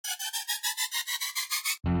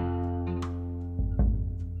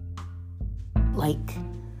like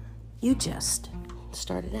you just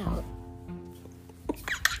started out.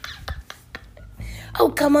 Oh,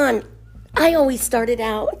 come on. I always started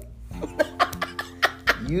out.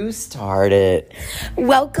 You started.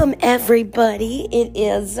 Welcome, everybody. It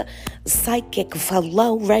is Psychic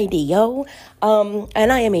Flow Radio,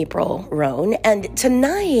 and I am April Roan. And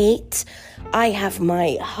tonight, I have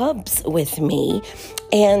my hubs with me,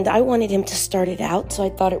 and I wanted him to start it out, so I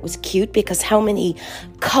thought it was cute, because how many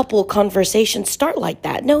couple conversations start like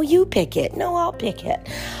that? No, you pick it. No, I'll pick it.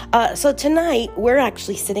 So tonight, we're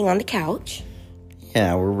actually sitting on the couch.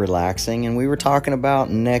 Yeah, we're relaxing, and we were talking about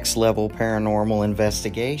next level paranormal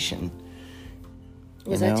investigation.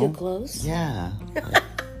 Was that too close? Yeah.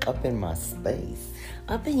 Up in my space.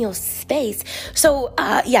 Up in your space. So,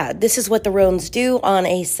 this is what the Roans do on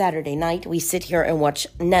a Saturday night. We sit here and watch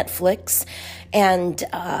Netflix, and,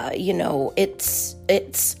 it's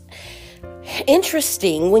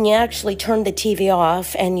interesting when you actually turn the TV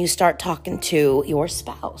off and you start talking to your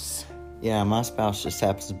spouse. Yeah, my spouse just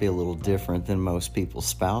happens to be a little different than most people's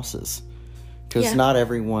spouses. Because not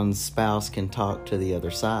everyone's spouse can talk to the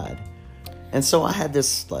other side. And so I had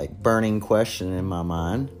this, burning question in my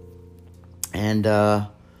mind. And I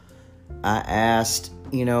asked,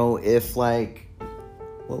 if,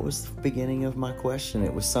 what was the beginning of my question?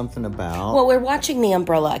 It was something about... Well, we're watching The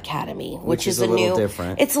Umbrella Academy, which is a little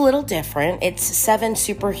different. It's a little different. It's 7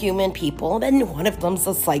 superhuman people, and one of them's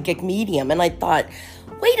a psychic medium. And I thought...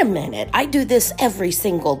 Wait a minute, I do this every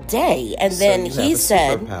single day. And then he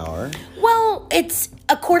said, superpower. Well, it's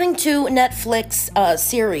according to Netflix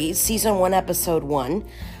series, season 1, episode 1,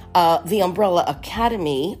 The Umbrella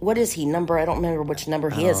Academy. What is he? I don't remember which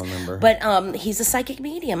number he is. Remember. But he's a psychic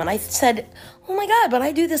medium. And I said, oh my God, but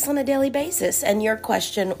I do this on a daily basis. And your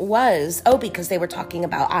question was, because they were talking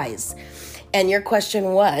about eyes. And your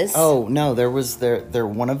question was? Oh, no, there was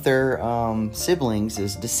one of their siblings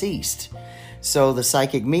is deceased. So the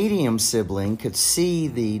psychic medium sibling could see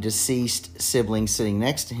the deceased sibling sitting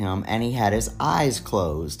next to him, and he had his eyes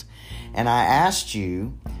closed. And I asked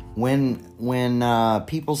you, when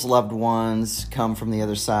people's loved ones come from the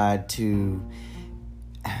other side to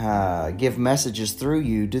give messages through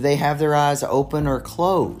you, do they have their eyes open or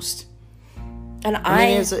closed? And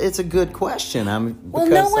it's a good question. I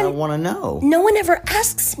want to know. No one ever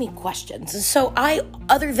asks me questions. And so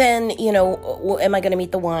other than, am I going to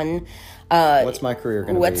meet the one? What's my career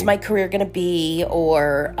going to be? What's my career going to be?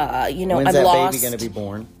 Or, when's I'm that lost. baby going to be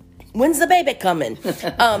born? When's the baby coming?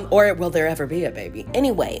 Or will there ever be a baby?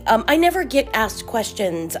 Anyway, I never get asked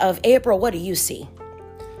questions of, April, what do you see?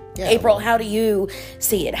 Yeah, April, how do you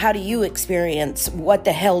see it? How do you experience? What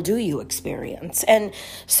the hell do you experience? And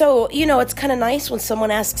so, it's kind of nice when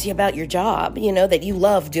someone asks you about your job, that you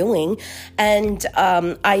love doing. And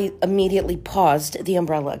I immediately paused The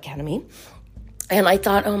Umbrella Academy. And I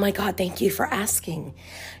thought, oh my God, thank you for asking.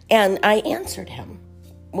 And I answered him.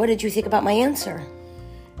 What did you think about my answer?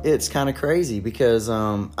 It's kind of crazy because,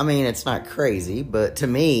 it's not crazy, but to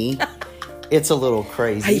me... It's a little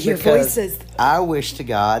crazy. I hear voices. I wish to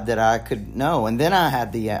God that I could know. And then I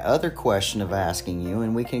had the other question of asking you,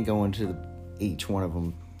 and we can go into each one of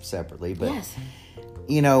them separately. But, yes.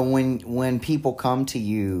 When people come to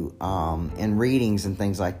you in readings and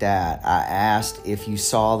things like that, I asked if you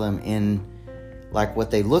saw them in,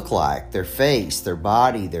 what they look like, their face, their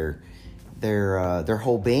body, their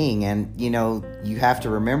whole being. And, you have to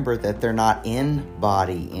remember that they're not in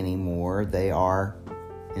body anymore. They are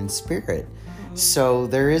in spirit. So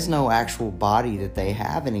there is no actual body that they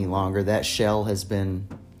have any longer. That shell has been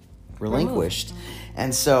relinquished.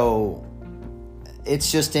 And so it's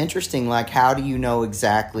just interesting, how do you know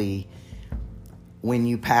exactly when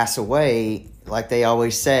you pass away? Like they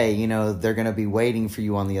always say, they're going to be waiting for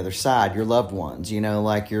you on the other side, your loved ones,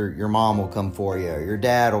 your mom will come for you, or your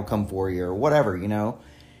dad will come for you, or whatever,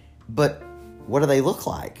 But what do they look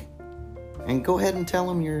like? And go ahead and tell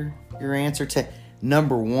them your answer to...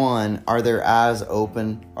 Number 1, are their eyes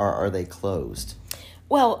open or are they closed?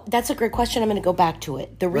 Well, that's a great question. I'm going to go back to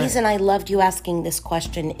it. The reason I loved you asking this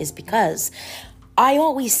question is because I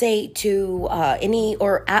always say to at any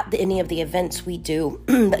of the events we do,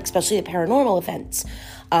 especially the paranormal events,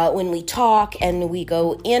 when we talk and we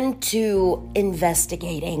go into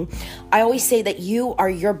investigating, I always say that you are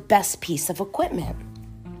your best piece of equipment.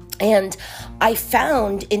 And I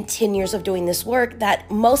found in 10 years of doing this work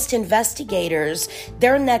that most investigators,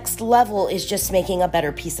 their next level is just making a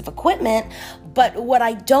better piece of equipment. But what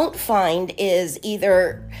I don't find is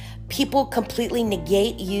either people completely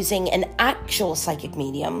negate using an actual psychic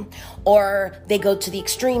medium, or they go to the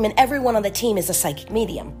extreme and everyone on the team is a psychic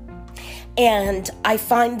medium. And I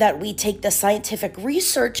find that we take the scientific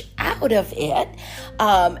research out of it.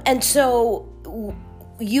 And so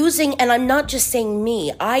and I'm not just saying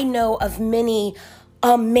me, I know of many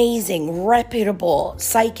amazing, reputable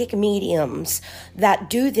psychic mediums that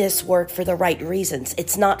do this work for the right reasons.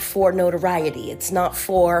 It's not for notoriety. It's not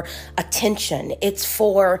for attention. It's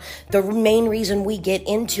for the main reason we get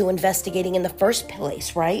into investigating in the first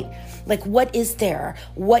place, right? Like, what is there?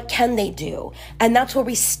 What can they do? And that's where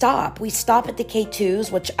we stop. We stop at the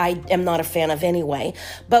K2s, which I am not a fan of anyway,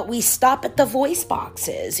 but we stop at the voice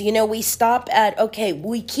boxes. We stop at, okay,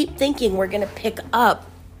 we keep thinking we're going to pick up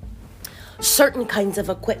certain kinds of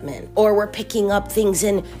equipment, or we're picking up things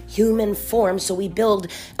in human form. So we build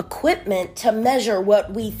equipment to measure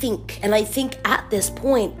what we think. And I think at this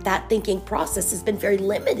point, that thinking process has been very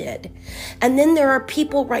limited. And then there are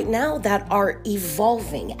people right now that are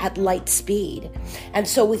evolving at light speed. And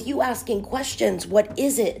so with you asking questions, what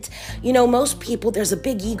is it? Most people, there's a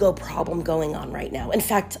big ego problem going on right now. In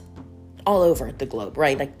fact, all over the globe,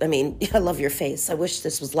 right? I love your face. I wish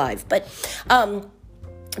this was live, but,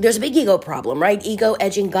 there's a big ego problem, right? Ego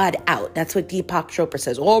edging God out. That's what Deepak Chopra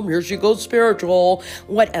says. Oh, here she goes spiritual,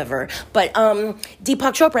 whatever. But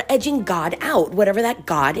Deepak Chopra edging God out, whatever that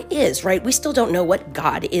God is, right? We still don't know what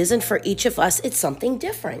God is. And for each of us, it's something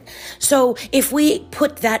different. So if we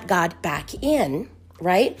put that God back in,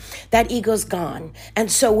 right, that ego's gone. And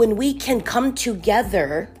so when we can come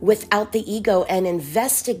together without the ego and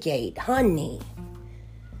investigate, honey,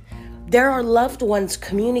 there are loved ones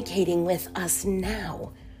communicating with us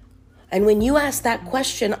now. And when you ask that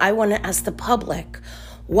question, I want to ask the public,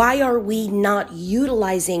 why are we not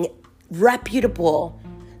utilizing reputable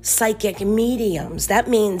psychic mediums? That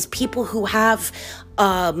means people who have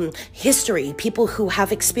history, people who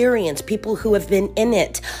have experience, people who have been in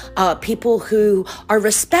it, people who are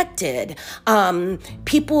respected,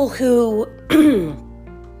 people who...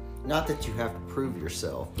 Not that you have to prove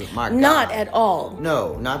yourself, but my God. Not at all.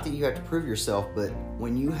 No, not that you have to prove yourself, but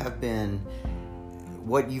when you have been...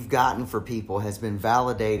 What you've gotten for people has been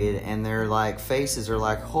validated, and their faces are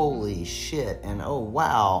like, holy shit, and oh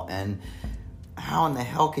wow, and how in the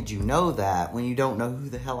hell could you know that when you don't know who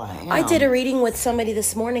the hell I am? I did a reading with somebody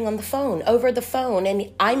this morning on the phone, over the phone,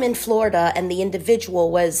 and I'm in Florida, and the individual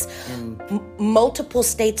was multiple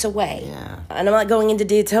states away. Yeah. And I'm not going into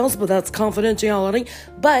details, but that's confidentiality.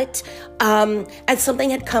 But, and something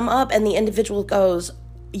had come up, and the individual goes,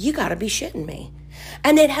 you gotta be shitting me.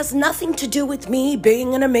 And it has nothing to do with me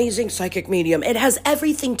being an amazing psychic medium. It has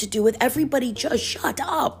everything to do with everybody just shut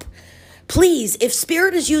up. Please, if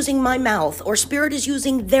spirit is using my mouth or spirit is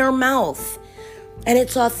using their mouth and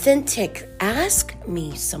it's authentic, ask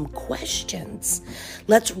me some questions.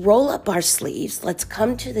 Let's roll up our sleeves. Let's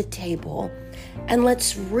come to the table and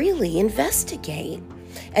let's really investigate.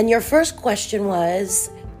 And your first question was,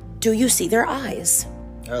 do you see their eyes?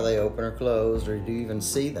 Are they open or closed, or do you even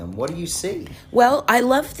see them? What do you see? Well, I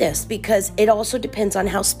love this because it also depends on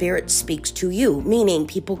how spirit speaks to you, meaning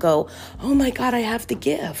people go, oh my God, I have the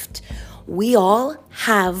gift. We all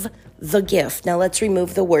have the gift. Now let's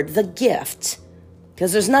remove the word the gift,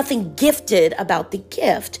 because there's nothing gifted about the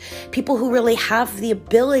gift. People who really have the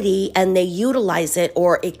ability and they utilize it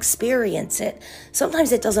or experience it,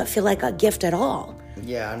 sometimes it doesn't feel like a gift at all.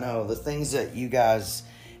 Yeah, I know. The things that you guys,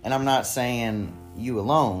 and I'm not saying you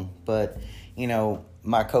alone, but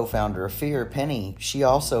my co-founder of Fear, Penny, she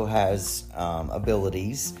also has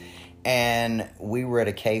abilities, and we were at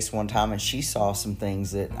a case one time and she saw some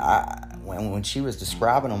things that when she was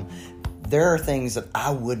describing them, there are things that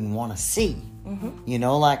I wouldn't want to see.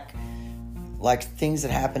 Like things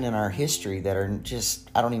that happen in our history that are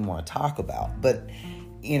just, I don't even want to talk about, but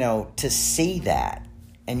to see that.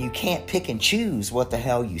 And you can't pick and choose what the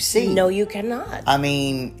hell you see. No, you cannot. I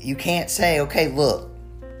mean, you can't say, okay, look,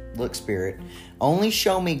 Spirit, only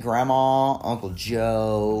show me Grandma, Uncle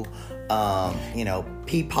Joe,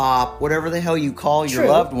 P-Pop, whatever the hell you call your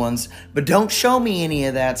loved ones, but don't show me any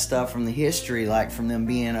of that stuff from the history, like from them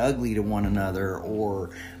being ugly to one another,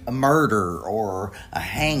 or a murder, or a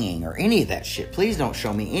hanging, or any of that shit. Please don't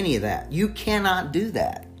show me any of that. You cannot do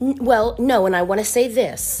that. Well, no, and I want to say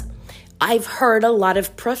this. I've heard a lot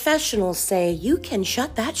of professionals say, you can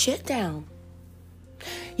shut that shit down.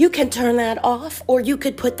 You can turn that off, or you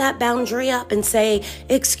could put that boundary up and say,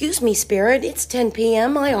 excuse me, Spirit, it's 10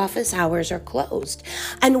 p.m., my office hours are closed.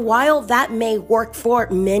 And while that may work for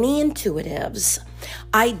many intuitives,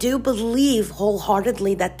 I do believe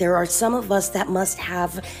wholeheartedly that there are some of us that must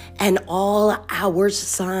have an all hours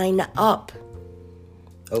sign up.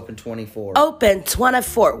 Open 24. Open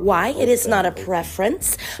 24. Why? It is not a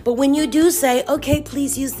preference. But when you do say, okay,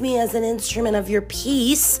 please use me as an instrument of your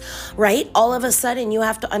peace, right? All of a sudden you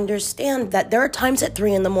have to understand that there are times at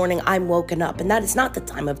 3 a.m. I'm woken up, and that is not the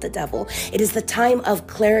time of the devil. It is the time of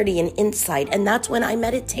clarity and insight. And that's when I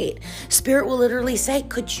meditate. Spirit will literally say,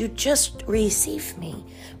 could you just receive me?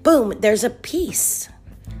 Boom, there's a peace.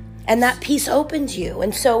 And that peace opens you.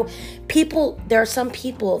 And so there are some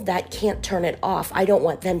people that can't turn it off. I don't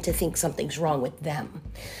want them to think something's wrong with them.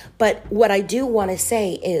 But what I do want to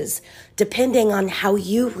say is, depending on how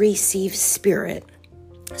you receive spirit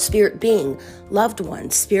being loved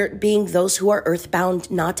ones, spirit being those who are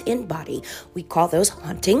earthbound, not in body. We call those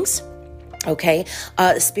hauntings. Okay.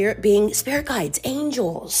 Spirit being spirit guides,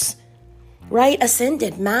 angels, right?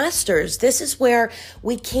 Ascended masters. This is where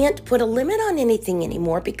we can't put a limit on anything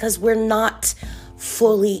anymore because we're not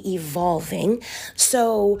fully evolving.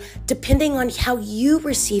 So depending on how you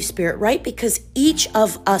receive spirit, right? Because each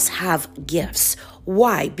of us have gifts.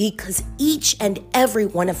 Why? Because each and every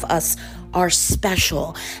one of us are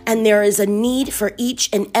special, and there is a need for each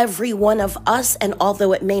and every one of us. And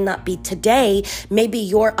although it may not be today, maybe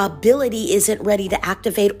your ability isn't ready to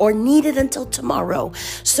activate or needed until tomorrow.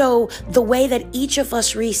 So the way that each of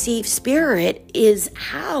us receive spirit is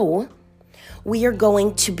how we are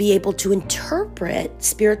going to be able to interpret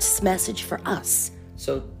spirit's message for us.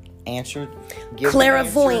 So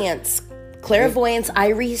Clairvoyance. Clairvoyance, I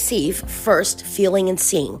receive first feeling and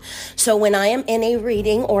seeing. So when I am in a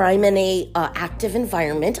reading or I'm in a active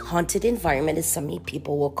environment, haunted environment, as some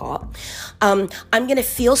people will call it, I'm going to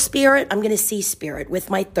feel spirit. I'm going to see spirit with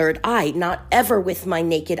my third eye, not ever with my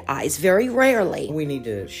naked eyes, very rarely. We need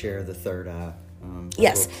to share the third eye.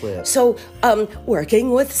 Yes. Clip. So working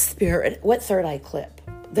with spirit. What third eye clip?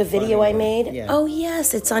 The video I made? Yeah. Oh,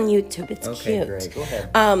 yes. It's on YouTube. It's cute. Okay, great. Go ahead.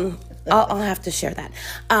 I'll have to share that.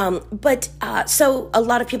 So a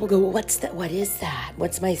lot of people go, well, what's that? What is that?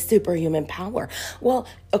 What's my superhuman power? Well,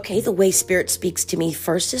 okay, the way spirit speaks to me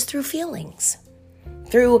first is through feelings,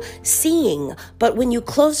 through seeing. But when you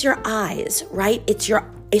close your eyes, right, it's your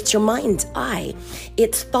mind's eye.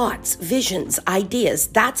 It's thoughts, visions, ideas.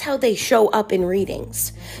 That's how they show up in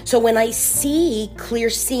readings. So when I see clear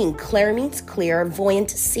seeing, clair means clear, voyant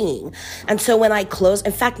seeing. And so when I close,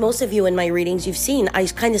 in fact, most of you in my readings you've seen, I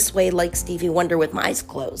kind of sway like Stevie Wonder with my eyes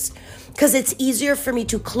closed. Because it's easier for me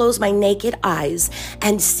to close my naked eyes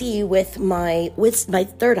and see with my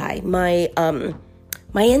third eye,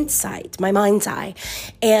 my insight, my mind's eye.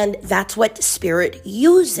 And that's what spirit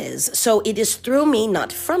uses. So it is through me,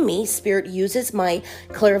 not from me. Spirit uses my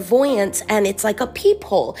clairvoyance, and it's like a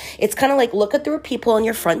peephole. It's kind of like look through a peephole in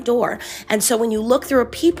your front door. And so when you look through a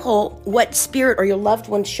peephole, what spirit or your loved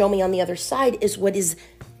ones show me on the other side is what is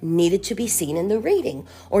needed to be seen in the reading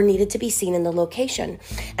or needed to be seen in the location.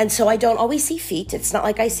 And so I don't always see feet. It's not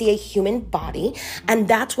like I see a human body. And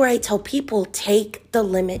that's where I tell people, take the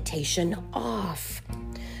limitation off.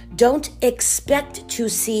 Don't expect to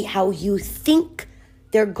see how you think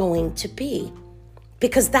they're going to be,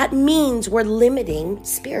 because that means we're limiting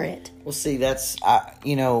spirit. Well, see,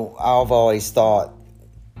 I've always thought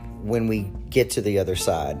when we get to the other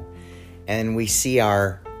side and we see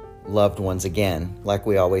our loved ones again, like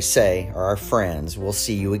we always say, or our friends, we'll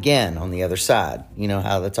see you again on the other side. You know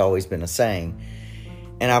how that's always been a saying.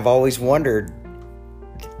 And I've always wondered,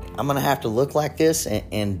 I'm going to have to look like this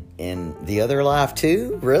in the other life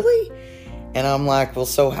too? Really? And I'm like, well,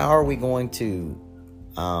 so how are we going to,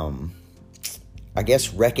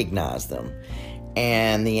 recognize them?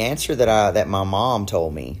 And the answer that my mom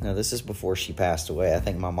told me, now this is before she passed away. I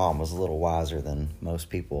think my mom was a little wiser than most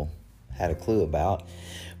people had a clue about.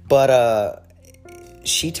 But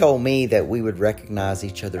she told me that we would recognize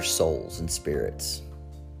each other's souls and spirits.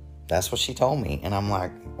 That's what she told me. And I'm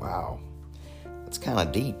like, wow. It's kind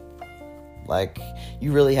of deep. Like,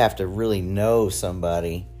 you really have to really know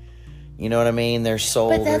somebody, you know what I mean? Their soul,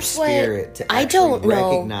 their spirit, to actually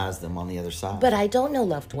recognize them on the other side. But I don't know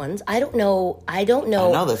loved ones. I don't know. I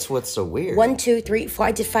know, that's what's so weird. 1, 2, 3, 4.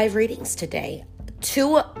 I did 5 readings today.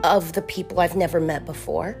 2 of the people I've never met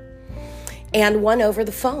before, and 1 over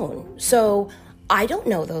the phone. So I don't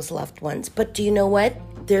know those loved ones. But do you know what?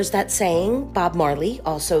 There's that saying, Bob Marley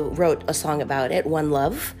also wrote a song about it, One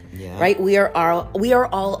Love. Yeah. Right? We are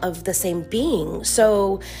all of the same being.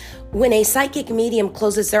 So when a psychic medium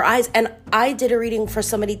closes their eyes, and I did a reading for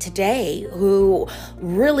somebody today who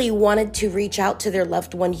really wanted to reach out to their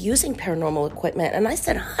loved one using paranormal equipment. And I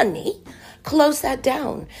said, honey, close that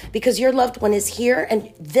down, because your loved one is here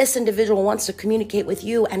and this individual wants to communicate with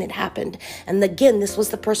you, and it happened. And again, this was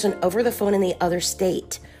the person over the phone in the other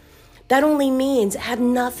state. That only means it had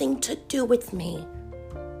nothing to do with me.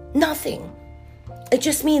 Nothing. It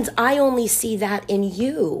just means I only see that in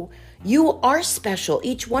you. You are special.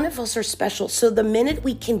 Each one of us are special. So the minute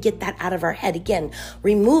we can get that out of our head, again,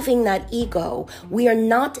 removing that ego, we are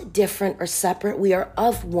not different or separate. We are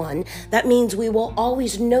of one. That means we will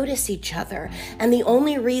always notice each other. And the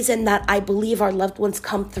only reason that I believe our loved ones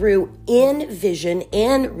come through in vision,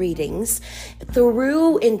 in readings,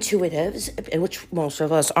 through intuitives, which most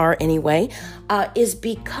of us are anyway, is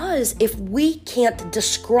because if we can't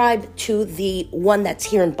describe to the one that's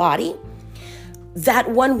here in body, that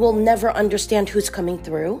one will never understand who's coming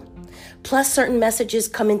through. Plus, certain messages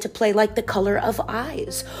come into play, like the color of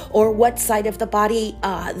eyes or what side of the body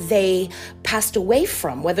they passed away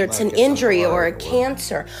from, whether it's an injury or a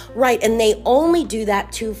cancer. Right, and they only do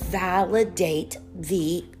that to validate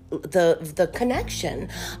the connection.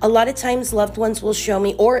 A lot of times loved ones will show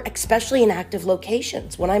me, or especially in active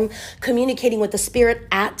locations, when I'm communicating with the spirit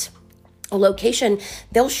at a location,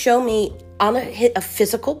 they'll show me on a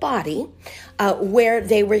physical body where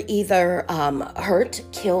they were either hurt,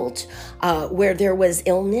 killed, where there was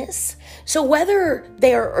illness. So whether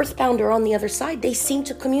they are earthbound or on the other side, they seem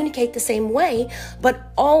to communicate the same way, but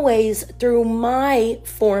always through my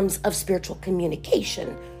forms of spiritual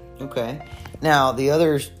communication. Okay. Now, the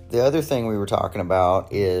other thing we were talking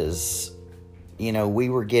about is, we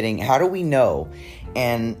were getting, how do we know?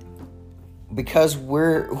 And because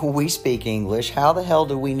we speak English, how the hell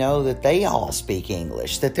do we know that they all speak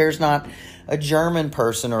English? That there's not a German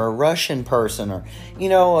person or a Russian person or,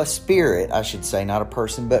 a spirit, I should say, not a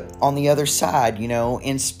person, but on the other side,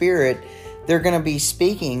 in spirit, they're going to be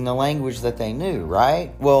speaking the language that they knew,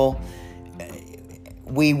 right? Well,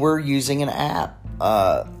 we were using an app,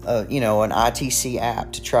 an ITC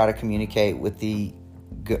app to try to communicate with the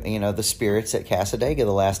spirits at Cassadaga,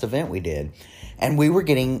 the last event we did. And we were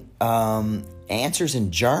getting answers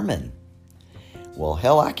in German. Well,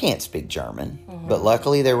 hell, I can't speak German. Mm-hmm. But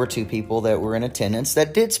luckily there were two people that were in attendance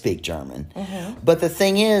that did speak German. Mm-hmm. But the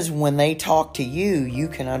thing is, when they talk to you, you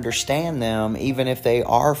can understand them even if they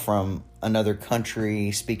are from another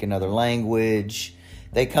country, speak another language.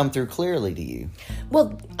 They come through clearly to you.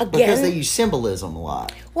 Well, again, because they use symbolism a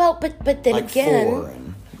lot. Well, but then like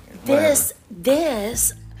again,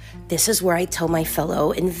 this is where I tell my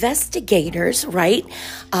fellow investigators, right?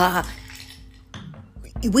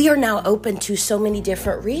 We are now open to so many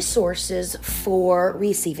different resources for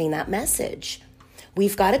receiving that message.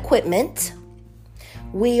 We've got equipment.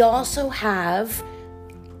 We also have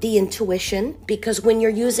the intuition, because when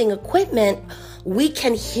you're using equipment, we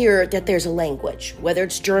can hear that there's a language, whether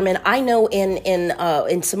it's German. I know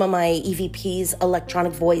in some of my EVP's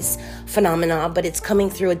electronic voice phenomena, but it's coming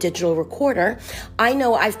through a digital recorder. I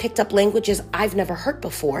know I've picked up languages I've never heard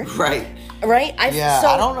before. Right.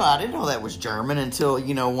 I don't know. I didn't know that was German until,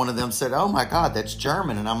 one of them said, "Oh my God, that's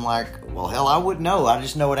German." And I'm like, well, hell, I wouldn't know. I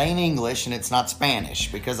just know it ain't English and it's not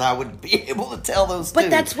Spanish, because I would be able to tell those two. But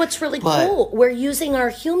that's what's really cool. We're using our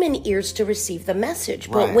human ears to receive the message.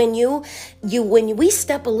 But when when we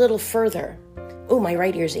step a little further, oh, my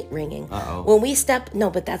right ear's ringing. Uh-oh.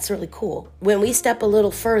 But that's really cool. When we step a little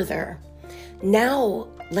further, now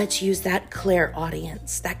let's use that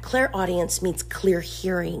clairaudience. That clairaudience means clear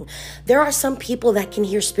hearing. There are some people that can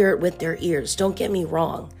hear spirit with their ears, don't get me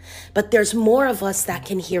wrong. But there's more of us that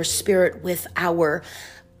can hear spirit with our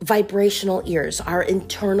vibrational ears, our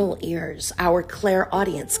internal ears, our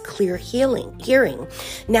clairaudience, clear hearing.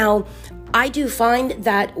 Now, I do find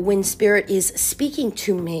that when spirit is speaking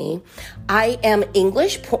to me, I am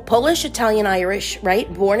English, Polish, Italian, Irish,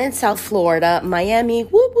 right? Born in South Florida, Miami,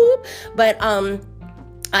 whoop, whoop. But,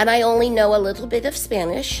 and I only know a little bit of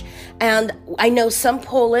Spanish, and I know some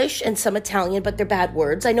Polish and some Italian, but they're bad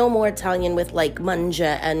words. I know more Italian with like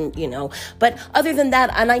manja and, but other than that,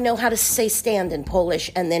 and I know how to say stand in Polish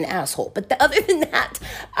and then asshole. But other than that,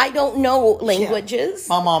 I don't know languages.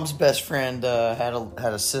 Yeah. My mom's best friend had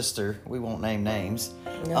a sister. We won't name names,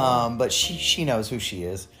 no. But she knows who she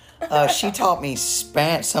is. She taught me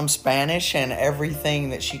some Spanish, and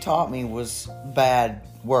everything that she taught me was bad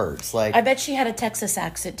words. Like, I bet she had a Texas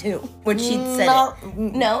accent too when she said it.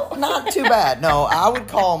 No, not too bad. No, I would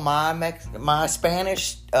call my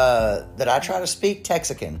Spanish that I try to speak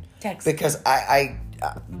Texican. Because I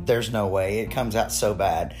there's no way it comes out so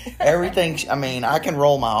bad. Everything. I mean, I can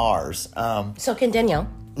roll my R's. So can Danielle.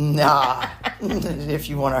 Nah, if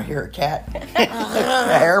you want to hear a cat, a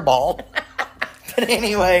hairball. But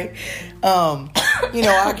anyway,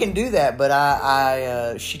 I can do that,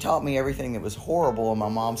 but she taught me everything that was horrible, and my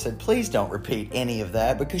mom said, please don't repeat any of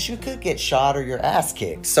that, because you could get shot or your ass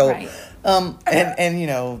kicked. So And you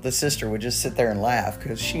know, the sister would just sit there and laugh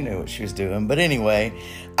because she knew what she was doing. But anyway,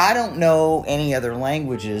 I don't know any other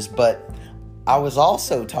languages, but I was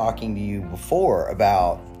also talking to you before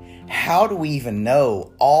about how do we even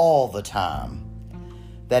know all the time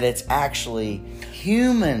that it's actually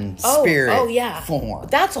human spirit form?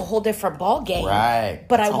 That's a whole different ball game. Right.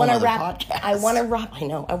 But It's I a want to whole wrap. nother podcast. I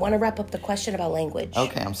want to wrap up the question about language.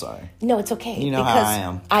 Okay, I'm sorry. No, it's okay. You know how I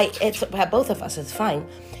am. It's both of us. It's fine.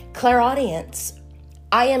 Clairaudience.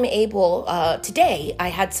 I am able. Today, I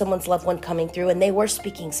had someone's loved one coming through, and they were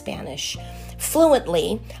speaking Spanish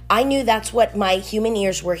fluently. I knew that's what my human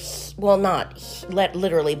ears were. Well, not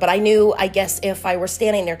literally, but I knew. I guess if I were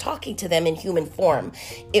standing there talking to them in human form,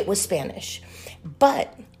 it was Spanish.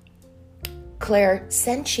 But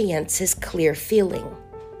clairsentience is clear feeling.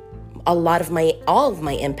 All of my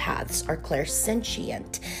empaths are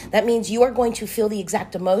clairsentient. That means you are going to feel the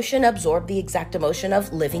exact emotion, absorb the exact emotion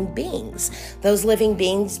of living beings. Those living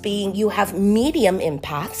beings being, you have medium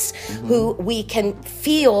empaths who we can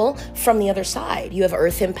feel from the other side. You have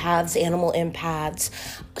earth empaths, animal empaths.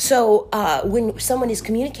 So when someone is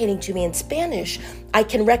communicating to me in Spanish, I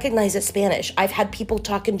can recognize it's Spanish. I've had people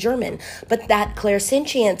talk in German, but that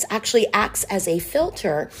clairsentience actually acts as a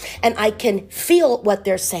filter, and I can feel what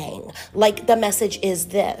they're saying. Like the message is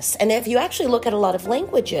this. And if you actually look at a lot of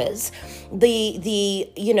languages, the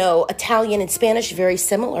Italian and Spanish very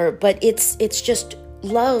similar, but it's just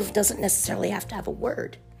love doesn't necessarily have to have a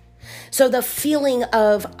word. So the feeling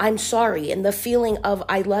of I'm sorry and the feeling of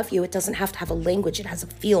I love you, it doesn't have to have a language, it has a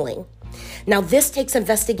feeling. Now, this takes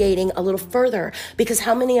investigating a little further, because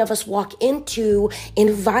how many of us walk into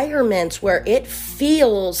environments where it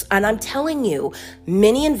feels, and I'm telling you,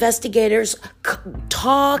 many investigators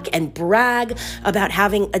talk and brag about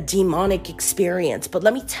having a demonic experience. But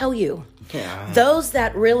let me tell you, those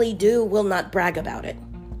that really do will not brag about it.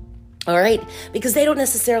 All right, because they don't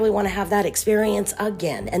necessarily want to have that experience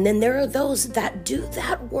again. And then there are those that do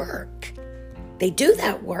that work. They do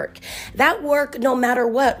that work. That work, no matter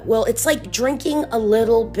what. Well, it's like drinking a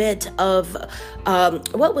little bit of,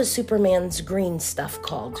 what was Superman's green stuff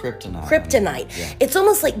called? Kryptonite. Yeah. It's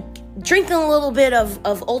almost like drinking a little bit of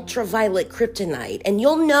ultraviolet kryptonite. And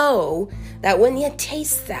you'll know that when you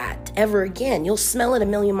taste that ever again, you'll smell it a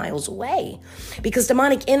million miles away. Because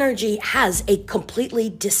demonic energy has a completely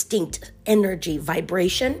distinct energy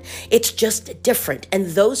vibration. It's just different. And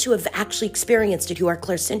those who have actually experienced it, who are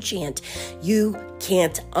clairsentient, you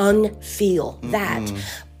can't unfeel that.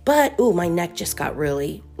 But, my neck just got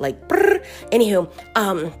really like, brrr. Anywho,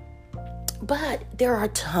 but there are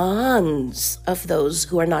tons of those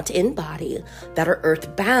who are not in body, that are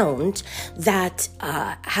earthbound, that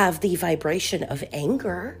have the vibration of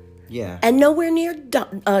anger. Yeah. And nowhere near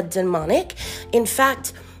demonic. In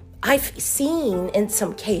fact, I've seen in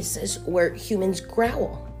some cases where humans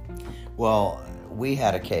growl. Well, we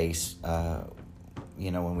had a case,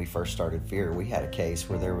 when we first started Fear, we had a case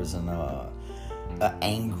where there was an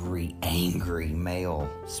angry male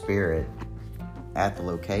spirit at the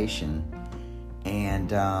location.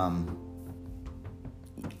 And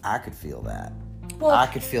I could feel that. Well, I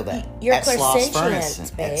could feel that you're at Sloss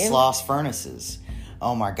clairsentient, babe. At Sloss Furnaces.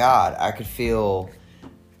 Oh my God, I could feel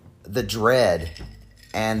the dread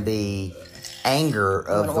and the anger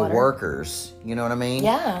of the workers. You know what I mean?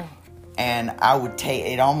 Yeah. And I would take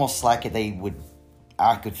it almost like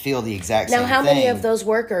I could feel the exact same thing. Now, how many of those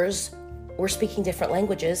workers were speaking different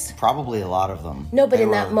languages? Probably a lot of them. No, but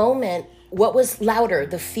that moment, what was louder,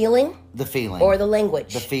 the feeling? The feeling. Or the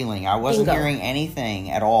language? The feeling. I wasn't hearing anything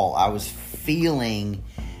at all. I was feeling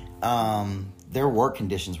their work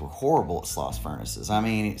conditions were horrible at Sloss Furnaces. I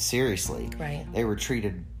mean, seriously. Right. They were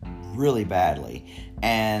treated really badly.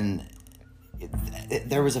 And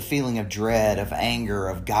there was a feeling of dread, of anger,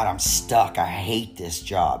 of God, I'm stuck. I hate this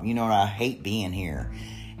job. I hate being here.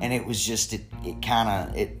 And it was just,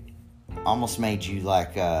 it almost made you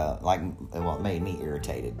it made me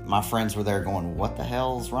irritated. My friends were there going, what the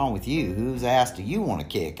hell's wrong with you? Whose ass do you want to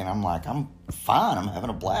kick? And I'm like, I'm fine. I'm having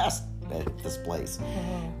a blast at this place.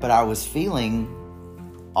 But I was feeling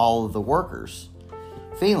all of the workers'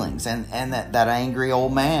 feelings. And that angry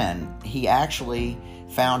old man, he actually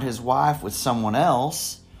found his wife with someone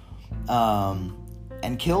else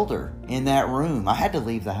and killed her in that room. I had to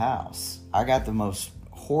leave the house. I got the most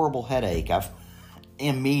horrible headache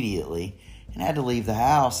immediately and had to leave the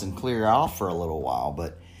house and clear off for a little while.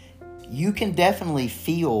 But you can definitely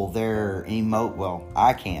feel their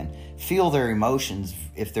I can feel their emotions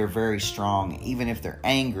if they're very strong, even if they're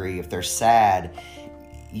angry, if they're sad.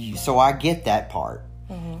 So I get that part.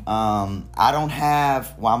 I don't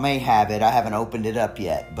have, I may have it, I haven't opened it up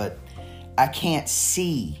yet, but I can't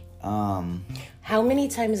see How many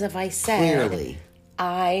times have I said, clearly.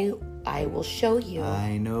 I will show you.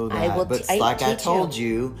 I know that. I will but like I told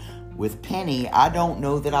you, with Penny, I don't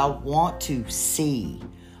know that I want to see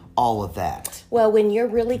all of that. Well, when you're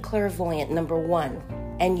really clairvoyant, number one,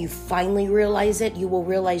 and you finally realize it, you will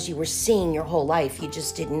realize you were seeing your whole life. You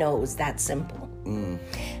just didn't know it was that simple.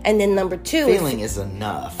 And then number two, feeling is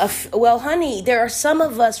enough. Well, honey, there are some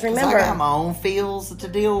of us, remember, I got my own feels to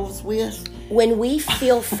deal with. When we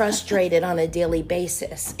feel frustrated on a daily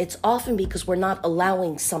basis, it's often because we're not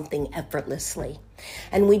allowing something effortlessly.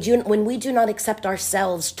 And when we do not accept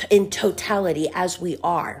ourselves in totality as we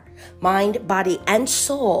are, mind, body, and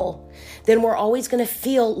soul, then we're always going to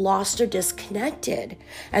feel lost or disconnected.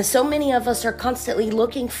 And so many of us are constantly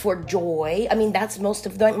looking for joy. I mean, that's most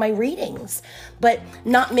of my readings. But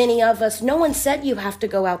not many of us, no one said you have to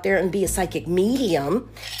go out there and be a psychic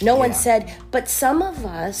medium. No one said, but some of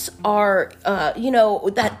us are,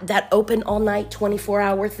 that open all night,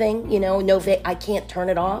 24-hour thing, I can't turn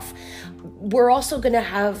it off. We're also going to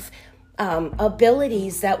have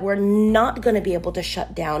abilities that we're not going to be able to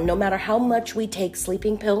shut down, no matter how much we take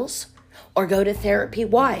sleeping pills or go to therapy.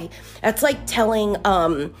 Why? That's like telling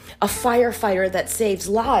a firefighter that saves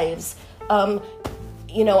lives,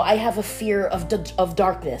 I have a fear of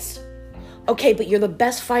darkness. Okay, but you're the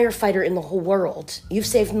best firefighter in the whole world. You've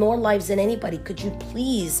saved more lives than anybody. Could you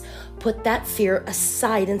please put that fear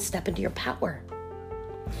aside and step into your power?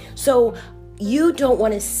 So you don't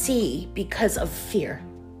want to see because of fear.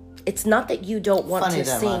 It's not that you don't want to see.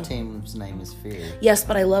 Funny that my team's name is Fear. Yes,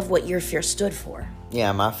 but I love what your fear stood for.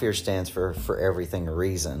 Yeah, my fear stands for everything a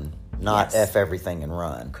reason, not F everything and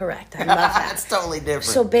run. Correct. I love that. It's totally different.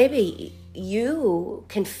 So, baby, you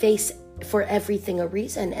can face for everything a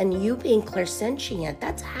reason, and you being clairsentient,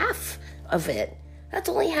 that's half of it. That's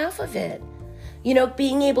only half of it.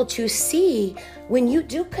 Being able to see when you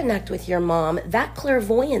do connect with your mom, that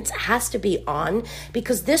clairvoyance has to be on,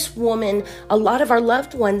 because this woman, a lot of our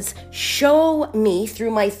loved ones show me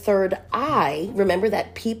through my third eye. Remember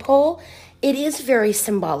that peephole? It is very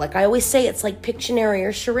symbolic. I always say it's like Pictionary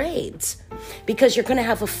or charades, because you're going to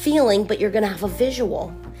have a feeling, but you're going to have a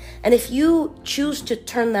visual. And if you choose to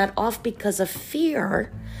turn that off because of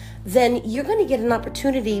fear, then you're going to get an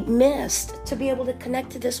opportunity missed to be able to connect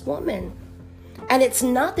to this woman. And it's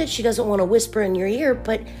not that she doesn't want to whisper in your ear,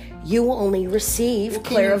 but you will only receive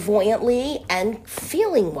clairvoyantly and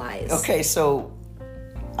feeling-wise. Okay, so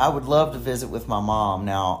I would love to visit with my mom.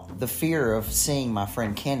 Now, the fear of seeing my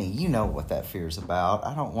friend Kenny, you know what that fear is about.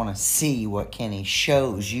 I don't want to see what Kenny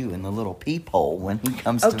shows you in the little peephole when he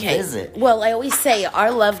comes to visit. Well, I always say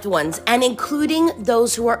our loved ones, and including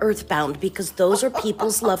those who are earthbound, because those are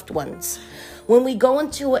people's loved ones. When we go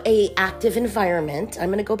into a active environment, I'm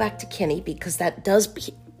going to go back to Kenny because that does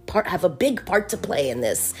have a big part to play in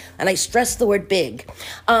this, and I stress the word big.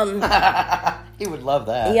 He would love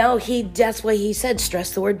that. Yeah, that's why he said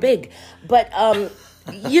stress the word big. But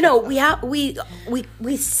we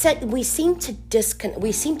seem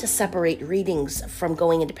to separate readings from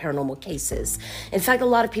going into paranormal cases. In fact, a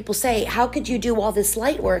lot of people say, how could you do all this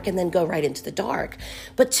light work and then go right into the dark?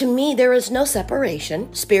 But to me, there is no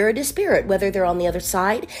separation. Spirit is spirit, whether they're on the other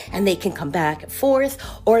side and they can come back and forth,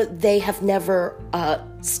 or they have never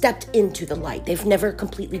stepped into the light. They've never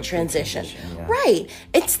completely transitioned. Yeah. Right.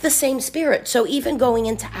 It's the same spirit. So even going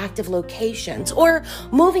into active locations or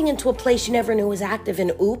moving into a place you never knew was active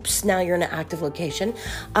and oops, now you're in an active location,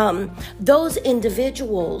 those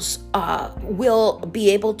individuals will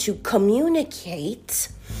be able to communicate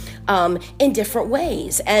in different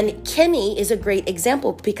ways. And Kenny is a great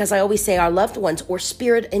example, because I always say our loved ones, or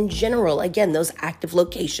spirit in general, again, those active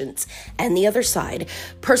locations and the other side,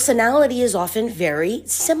 personality is often very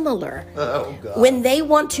similar. Oh, God. When they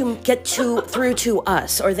want to get through to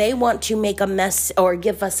us, or they want to make a mess or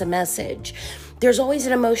give us a message, there's always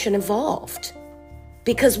an emotion involved.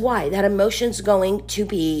 Because why? That emotion's going to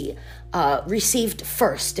be received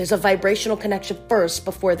first. There's a vibrational connection first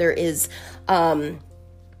before there is a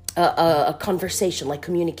conversation, like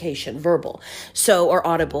communication, verbal, or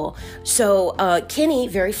audible. So Kenny,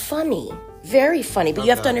 very funny, but you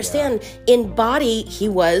have to understand, in body, he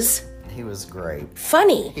was great,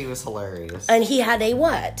 funny, he was hilarious, and he had a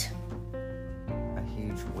what? A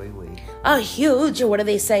huge wee-wee. A huge, or what do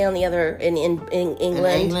they say on the other in England? In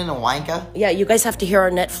England, a wanker. Yeah, you guys have to hear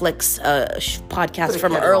our Netflix podcast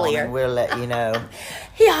from earlier. We'll let you know.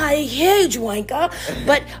 He had a huge wanker,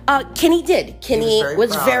 but Kenny did. Kenny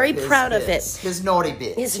was very proud of it. His naughty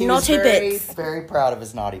bits. He naughty was very, bits. very proud of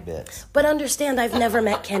his naughty bits. But understand, I've never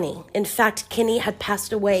met Kenny. In fact, Kenny had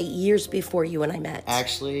passed away years before you and I met.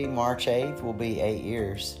 Actually, March 8th will be 8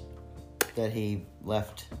 years that he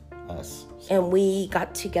left us. And we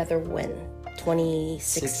got together when?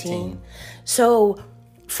 2016? 16. So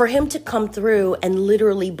for him to come through and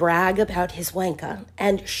literally brag about his wanka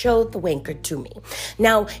and show the wanker to me.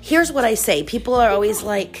 Now, here's what I say. People are always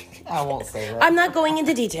like... I won't say that. I'm not going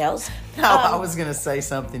into details. No, I was going to say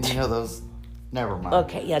something. You know those... Never mind.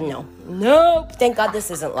 Okay, yeah, no. Nope. Thank God this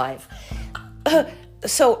isn't live.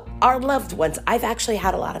 So our loved ones, I've actually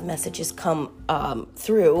had a lot of messages come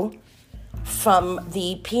through from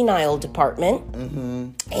the penile department.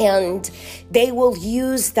 And they will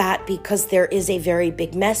use that because there is a very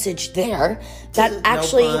big message there that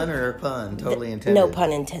actually... No pun or pun? Totally intended. No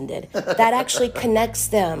pun intended. That actually connects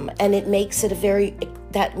them, and it makes it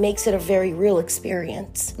a very real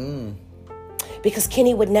experience. Because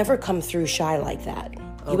Kenny would never come through shy like that.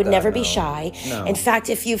 He would never be shy. No. In fact,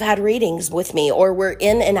 if you've had readings with me or we're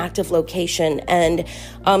in an active location, and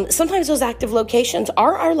sometimes those active locations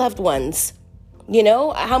are our loved ones. You know,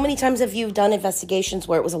 how many times have you done investigations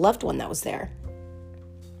where it was a loved one that was there?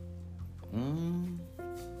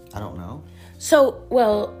 I don't know. So,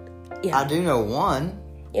 well, yeah. I do know one.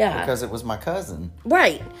 Yeah. Because it was my cousin.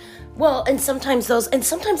 Right. Well, and sometimes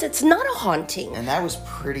it's not a haunting. And that was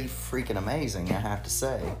pretty freaking amazing, I have to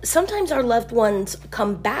say. Sometimes our loved ones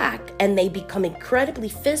come back and they become incredibly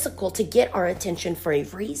physical to get our attention for a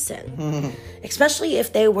reason. Especially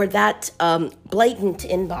if they were that blatant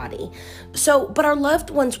in body. So, but our loved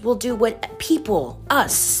ones will do what people,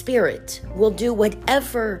 us, spirit, will do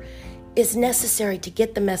whatever is necessary to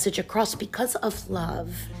get the message across because of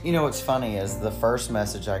love. You know what's funny is the first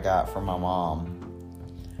message I got from my mom,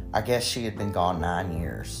 I guess she had been gone 9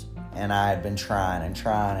 years. And I had been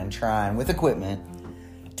trying with equipment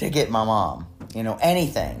to get my mom. You know,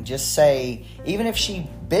 anything. Just say, even if she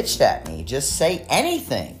bitched at me, just say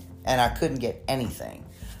anything. And I couldn't get anything.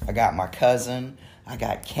 I got my cousin. I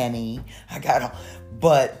got Kenny.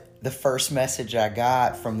 But the first message I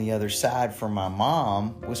got from the other side from my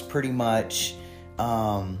mom was pretty much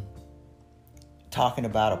talking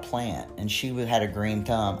about a plant. And she had a green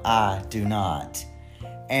thumb. I do not.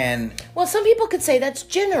 And well, some people could say that's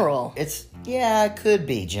general. It could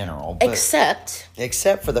be general. But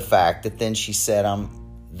except for the fact that then she said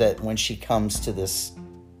that when she comes to this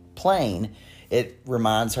plane, it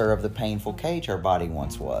reminds her of the painful cage her body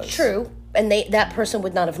once was. True. And that person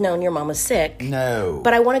would not have known your mom was sick. No.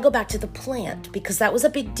 But I want to go back to the plant because that was a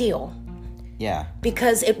big deal. Yeah.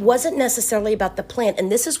 Because it wasn't necessarily about the plant.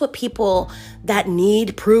 And this is what people that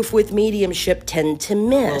need proof with mediumship tend to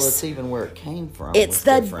miss. Well, it's even where it came from. It's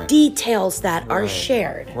the details that are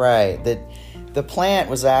shared. Right. The plant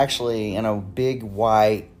was actually in a big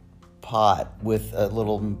white pot with a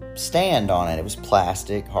little stand on it. It was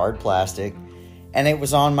plastic, hard plastic. And it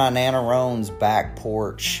was on my Nana Roan's back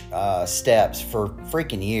porch steps for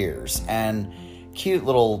freaking years. And cute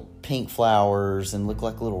little pink flowers and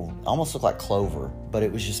almost looked like clover, but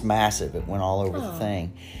it was just massive. It went all over the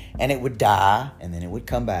thing. And it would die, and then it would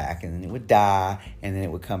come back, and then it would die, and then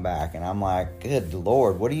it would come back. And I'm like, good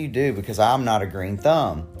Lord, what do you do? Because I'm not a green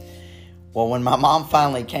thumb. Well, when my mom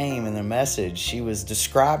finally came in the message, she was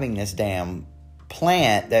describing this damn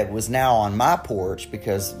plant that was now on my porch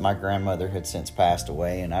because my grandmother had since passed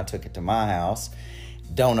away, and I took it to my house.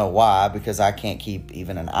 Don't know why, because I can't keep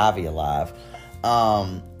even an ivy alive.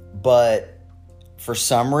 But for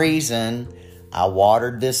some reason, I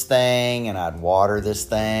watered this thing, and I'd water this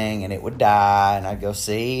thing, and it would die, and I'd go,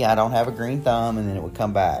 see, I don't have a green thumb, and then it would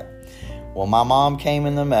come back. Well, my mom came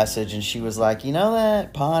in the message, and she was like, you know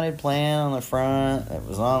that potted plant on the front that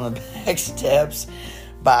was on the back steps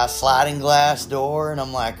by a sliding glass door? And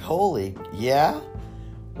I'm like, holy, yeah?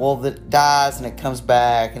 Well, it dies, and it comes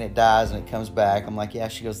back, and it dies, and it comes back. I'm like, yeah.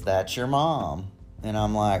 She goes, that's your mom. And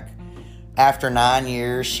I'm like, after 9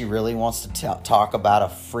 years, she really wants to talk about a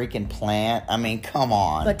freaking plant? I mean, come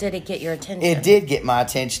on. But did it get your attention? It did get my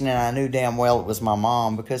attention, and I knew damn well it was my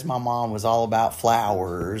mom because my mom was all about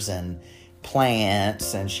flowers and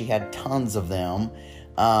plants, and she had tons of them.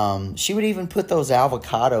 She would even put those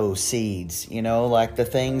avocado seeds, you know, like the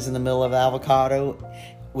things in the middle of avocado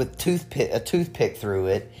with a toothpick through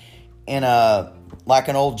it in like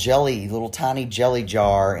an old little tiny jelly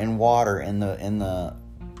jar in water in the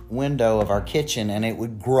window of our kitchen, and it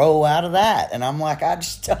would grow out of that. And I'm like,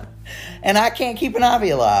 and I can't keep an ivy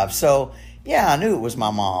alive. So yeah, I knew it was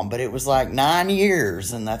my mom, but it was like 9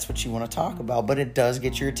 years, and that's what you want to talk about. But it does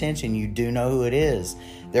get your attention. You do know who it is.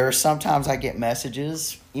 There are sometimes I get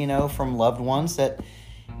messages, you know, from loved ones that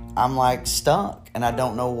I'm like stuck, and I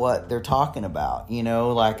don't know what they're talking about. You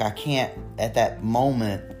know, like I can't at that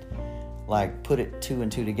moment. like put it two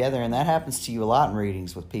and two together. And that happens to you a lot in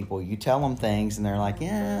readings with people. You tell them things and they're like,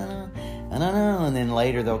 yeah, I don't know. And then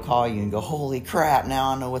later they'll call you and go, holy crap,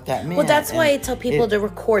 now I know what that meant. Well, that's and why I tell people to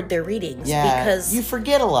record their readings. Yeah, because you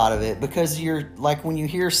forget a lot of it because you're like, when you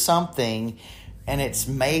hear something and it's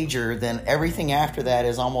major, then everything after that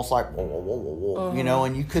is almost like, whoa, whoa, whoa, whoa, whoa, you know,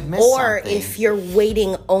 and you could miss or something. if you're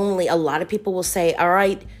waiting only, a lot of people will say, all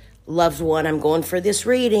right, loved one, I'm going for this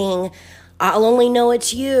reading. I'll only know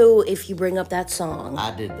it's you if you bring up that song. I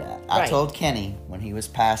did that. I told Kenny when he was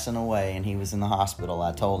passing away and he was in the hospital,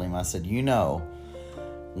 I told him, I said, you know,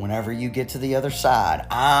 whenever you get to the other side,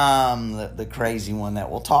 I'm the crazy one that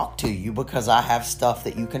will talk to you because I have stuff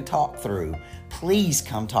that you can talk through. Please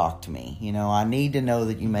come talk to me. You know, I need to know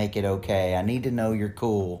that you make it okay. I need to know you're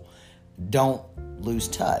cool. Don't lose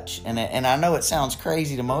touch. And I know it sounds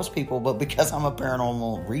crazy to most people, but because I'm a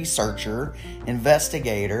paranormal researcher,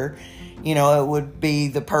 investigator, you know, it would be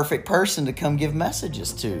the perfect person to come give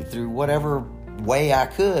messages to through whatever way I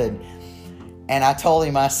could. And I told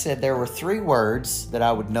him, I said there were 3 words that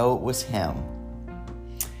I would know it was him.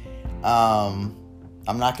 I'm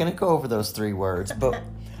not going to go over those 3 words,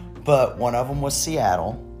 but one of them was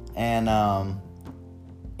Seattle. And,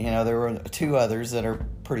 you know, there were 2 others that are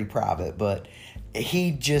pretty private, but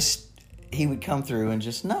he would come through and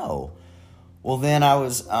just know. Well, then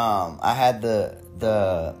I had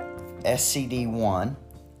the SCD-1,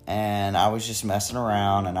 and I was just messing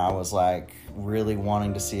around, and I was like really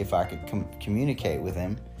wanting to see if I could communicate with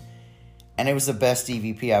him. And it was the best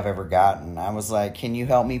EVP I've ever gotten. I was like, can you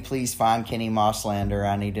help me please find Kenny Mosslander?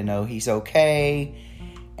 I need to know he's okay.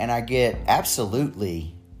 And I get,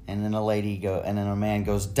 absolutely. And then a man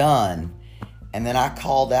goes, done. And then I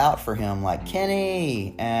called out for him like,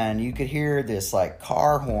 Kenny. And you could hear this like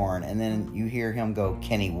car horn. And then you hear him go,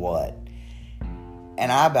 Kenny what?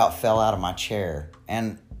 And I about fell out of my chair.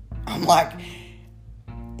 And I'm like,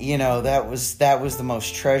 you know, that was the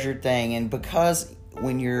most treasured thing. And because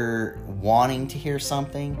when you're wanting to hear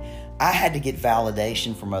something, I had to get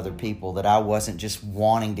validation from other people that I wasn't just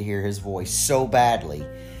wanting to hear his voice so badly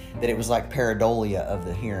that it was like pareidolia of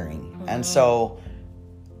the hearing. Mm-hmm. And so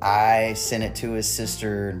I sent it to his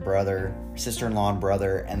sister-in-law and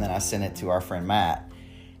brother, and then I sent it to our friend Matt.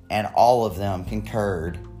 And all of them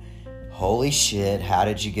concurred, holy shit, how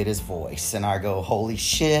did you get his voice? And I go, holy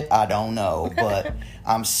shit, I don't know, but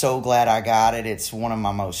I'm so glad I got it. It's one of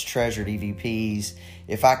my most treasured EVPs.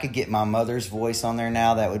 If I could get my mother's voice on there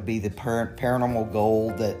now, that would be the paranormal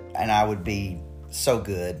gold, and I would be so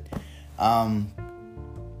good.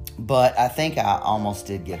 But I think I almost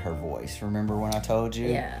did get her voice. Remember when I told you?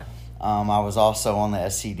 Yeah. I was also on the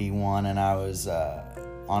SCD-1, and I was I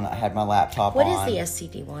had my laptop on. What is the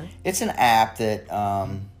SCD-1? It's an app that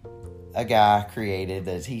a guy created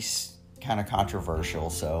that he's kind of controversial.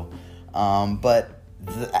 So, but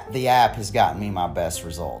the app has gotten me my best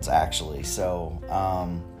results actually. So,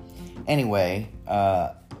 anyway,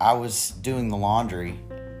 I was doing the laundry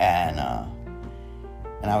and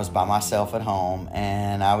I was by myself at home,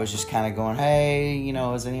 and I was just kind of going, hey, you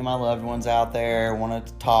know, is any of my loved ones out there want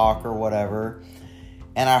to talk or whatever?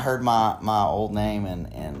 And I heard my old name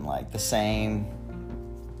and like the same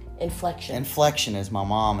inflection as my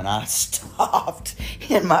mom, and I stopped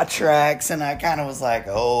in my tracks, and I kind of was like,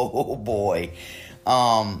 oh boy.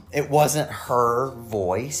 It wasn't her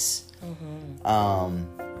voice,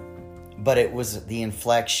 but it was the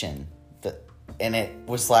inflection. And it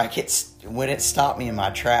was like, when it stopped me in my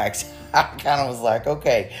tracks, I kind of was like,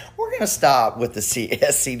 okay, we're going to stop with the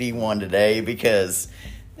SCD-1 today because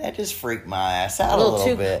that just freaked my ass out a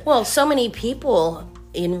little bit. Well, so many people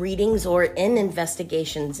in readings or in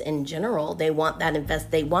investigations in general, they want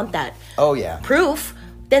that oh yeah proof.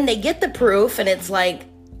 Then they get the proof and it's like,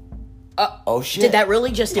 oh shit, did that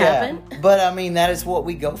really just happen? But I mean, that is what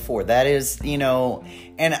we go for. That is, you know,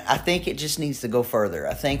 and I think it just needs to go further.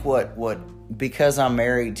 I think what because I'm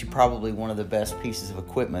married to probably one of the best pieces of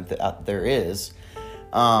equipment that there is,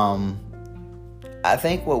 I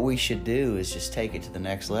think what we should do is just take it to the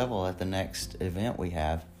next level at the next event we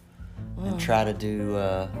have, and try to do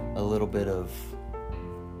a little bit of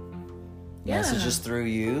messages through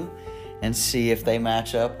you and see if they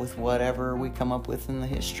match up with whatever we come up with in the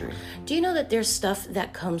history. Do you know that there's stuff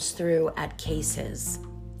that comes through at cases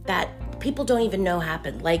that people don't even know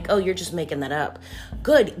happened? Like, oh, you're just making that up.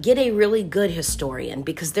 Good. Get a really good historian,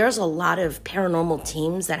 because there's a lot of paranormal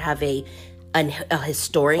teams that have a a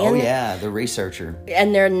historian. Oh, yeah, the researcher.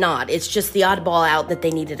 And they're not. It's just the oddball out that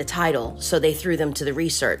they needed a title, so they threw them to the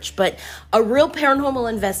research. But a real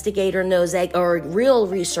paranormal investigator knows, or a real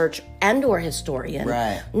research and or historian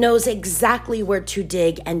knows exactly where to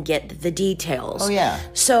dig and get the details. Oh, yeah.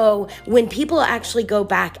 So when people actually go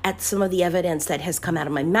back at some of the evidence that has come out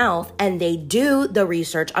of my mouth and they do the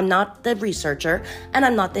research, I'm not the researcher and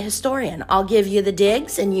I'm not the historian. I'll give you the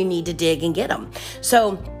digs and you need to dig and get them.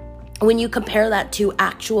 So when you compare that to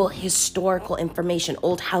actual historical information,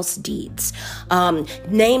 old house deeds,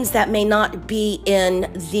 names that may not be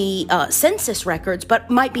in the census records, but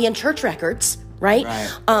might be in church records, right?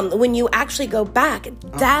 When you actually go back,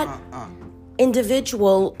 that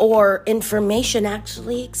individual or information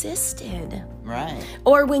actually existed. Right.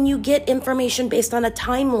 Or when you get information based on a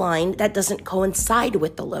timeline that doesn't coincide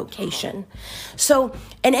with the location. So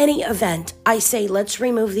in any event, I say, let's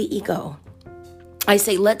remove the ego. I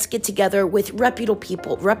say, let's get together with reputable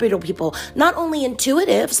people, not only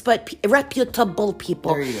intuitives, but reputable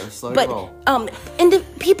people. There you go, slow roll. And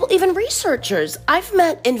people, even researchers. I've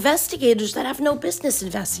met investigators that have no business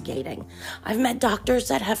investigating. I've met doctors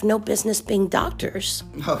that have no business being doctors.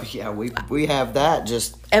 Oh, yeah, we have that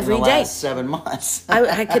just every in the day. last 7 months.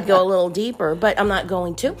 I could go a little deeper, but I'm not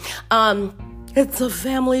going to. It's a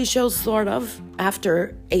family show, sort of,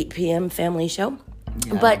 after 8 p.m. family show.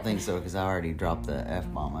 Yeah, I don't think so, because I already dropped the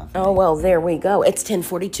F-bomb, I think. Oh, well, there we go. It's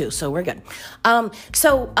 10:42, so we're good.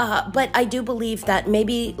 But I do believe that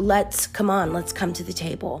maybe let's come to the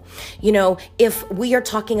table. You know, if we are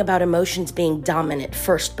talking about emotions being dominant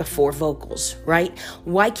first before vocals, right?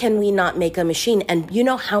 Why can we not make a machine? And you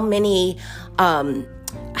know how many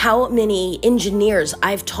engineers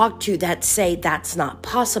I've talked to that say that's not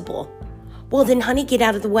possible? Well, then, honey, get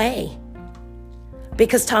out of the way.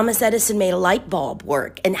 Because Thomas Edison made a light bulb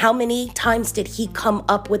work. And how many times did he come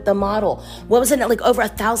up with the model? What was it, like over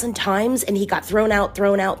 1,000 times? And he got thrown out.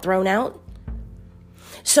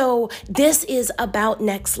 So this is about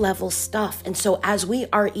next level stuff. And so as we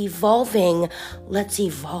are evolving, let's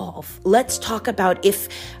evolve. Let's talk about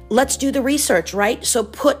let's do the research, right? So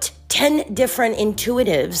put 10 different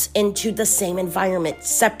intuitives into the same environment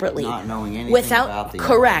separately. Not knowing anything about the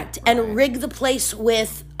correct. environment. And rig the place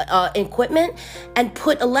with equipment and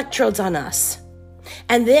put electrodes on us.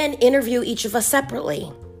 And then interview each of us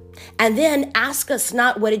separately. And then ask us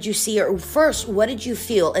not what did you see, or first, what did you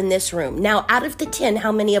feel in this room? Now, out of the 10,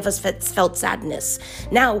 how many of us felt sadness?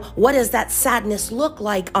 Now, what does that sadness look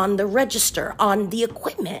like on the register, on the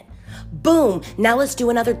equipment? Boom. Now let's do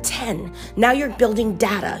another 10. Now you're building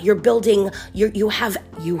data. You're building, you have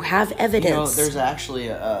evidence. You know, there's actually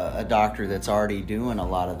a doctor that's already doing a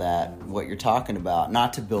lot of that, what you're talking about,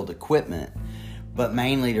 not to build equipment, but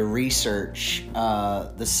mainly to research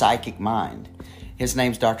the psychic mind. His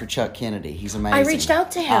name's Dr. Chuck Kennedy. He's amazing. I reached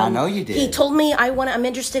out to him. I know you did. He told me I'm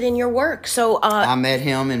interested in your work. So I met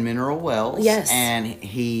him in Mineral Wells. Yes. And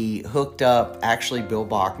he hooked up actually Bill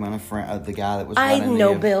Bachman, a friend of the guy that was running I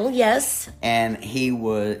know Bill, yes. And he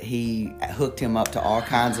hooked him up to all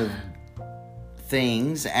kinds of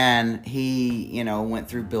things, and he, went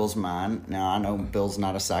through Bill's mind. Now I know Bill's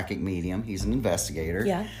not a psychic medium. He's an investigator.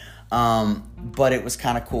 Yeah. But it was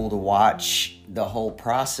kind of cool to watch the whole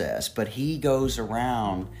process. But he goes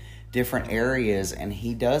around different areas and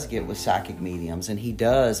he does get with psychic mediums and he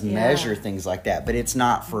does measure things like that. But it's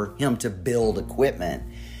not for him to build equipment.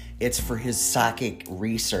 It's for his psychic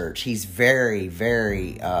research. He's very,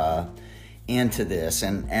 very into this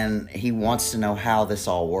and he wants to know how this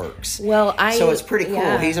all works. So it's pretty cool.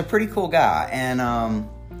 Yeah. He's a pretty cool guy. And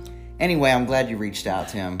anyway, I'm glad you reached out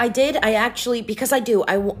to him. I did. I actually, because I do,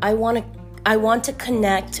 I want to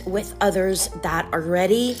connect with others that are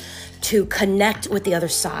ready to connect with the other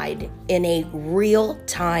side in a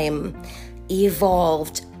real-time,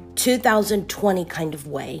 evolved, 2020 kind of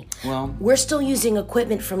way. Well, we're still using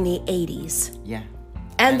equipment from the 80s. Yeah.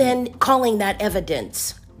 And then calling that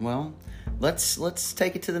evidence. Well, let's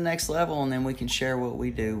take it to the next level, and then we can share what we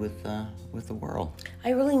do with the world. I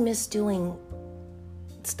really miss doing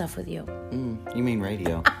stuff with you. You mean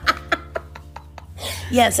radio?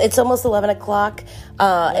 Yes, it's almost 11 o'clock.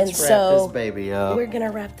 Let's wrap this baby up. We're going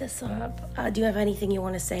to wrap this up. Do you have anything you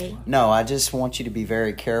want to say? No, I just want you to be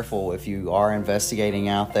very careful if you are investigating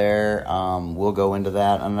out there. We'll go into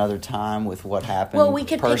that another time with what happened. Well, we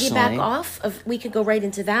could personally. piggyback off. We could go right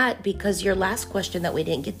into that because your last question that we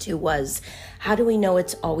didn't get to was, how do we know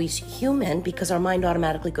it's always human? Because our mind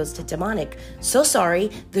automatically goes to demonic. So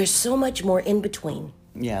sorry. There's so much more in between.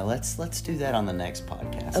 Yeah, let's do that on the next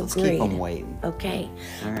podcast. Agreed. Let's keep them waiting. Okay.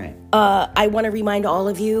 All right. I want to remind all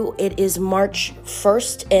of you, it is March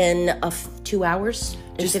 1st in 2 hours.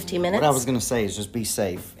 in 15 minutes? What I was going to say is just be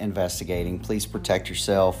safe investigating. Please protect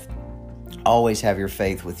yourself. Always have your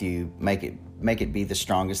faith with you. Make it be the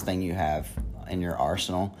strongest thing you have in your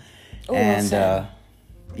arsenal. Oh, and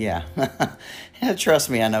yeah, trust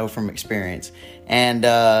me, I know from experience. And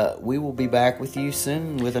we will be back with you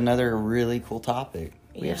soon with another really cool topic.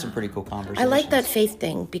 We have some pretty cool conversations. I like that faith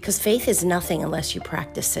thing, because faith is nothing unless you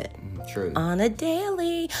practice it. True. On a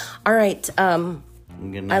daily. All right.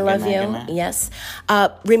 Good night, I love good night, you. good night. Yes.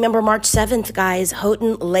 Remember March 7th, guys,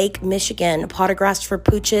 Houghton Lake, Michigan. Pottergraphs for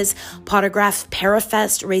Pooches, Pottergraph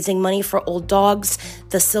Parafest, raising money for old dogs,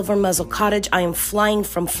 the Silver Muzzle Cottage. I am flying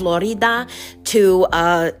from Florida to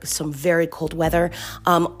some very cold weather,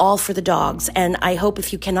 all for the dogs. And I hope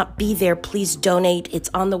if you cannot be there, please donate. It's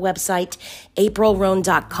on the website,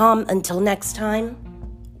 aprilroan.com. Until next time.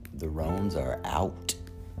 The Roans are out.